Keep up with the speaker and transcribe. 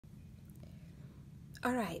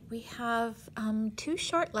All right, we have two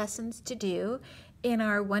short lessons to do in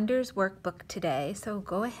our Wonders workbook today. So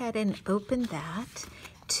go ahead and open that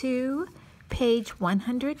to page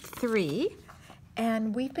 103.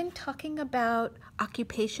 And we've been talking about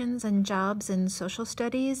occupations and jobs in social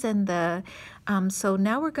studies, and so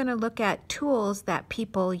now we're going to look at tools that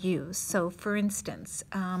people use. So for instance,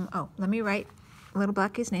 let me write Little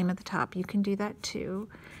Blackie's name at the top. You can do that too.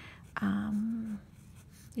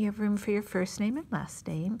 You have room for your first name and last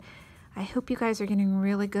name. I hope you guys are getting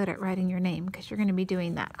really good at writing your name because you're going to be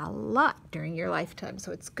doing that a lot during your lifetime,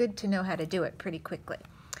 so it's good to know how to do it pretty quickly.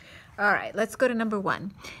 All right, let's go to number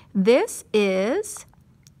 1. This is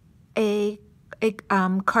a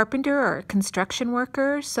carpenter or a construction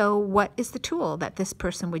worker. So what is the tool that this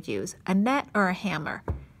person would use? A net or a hammer?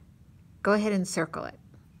 Go ahead and circle it.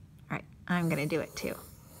 All right, I'm going to do it too.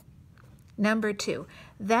 Number 2,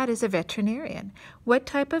 that is a veterinarian. What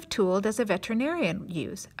type of tool does a veterinarian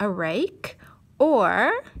use? A rake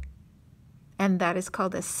and that is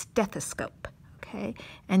called a stethoscope, okay?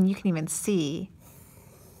 And you can even see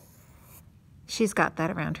she's got that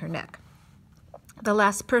around her neck. The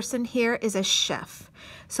last person here is a chef.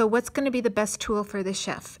 So what's going to be the best tool for the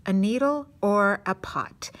chef? A needle or a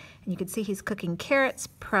pot? And you can see he's cooking carrots,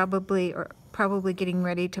 probably getting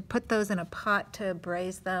ready to put those in a pot to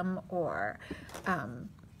braise them or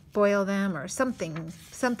boil them or something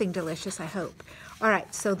delicious, I hope. All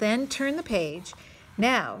right, so then turn the page.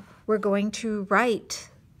 Now we're going to write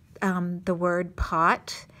the word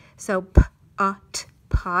pot. So pot,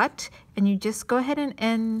 pot, and you just go ahead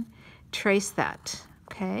and trace that,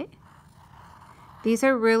 okay? These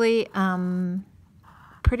are really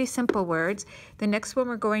pretty simple words. The next one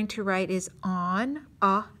we're going to write is on,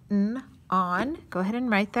 on. Go ahead and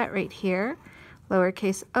write that right here.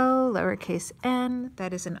 Lowercase o, lowercase n.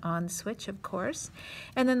 That is an on switch, of course.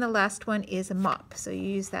 And then the last one is a mop. So you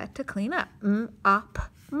use that to clean up. Op,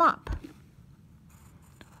 mop.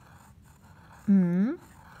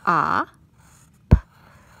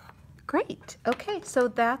 Great. Okay, so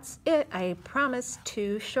that's it. I promised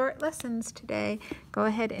 2 short lessons today. Go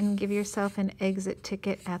ahead and give yourself an exit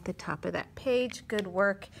ticket at the top of that page. Good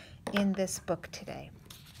work in this book today.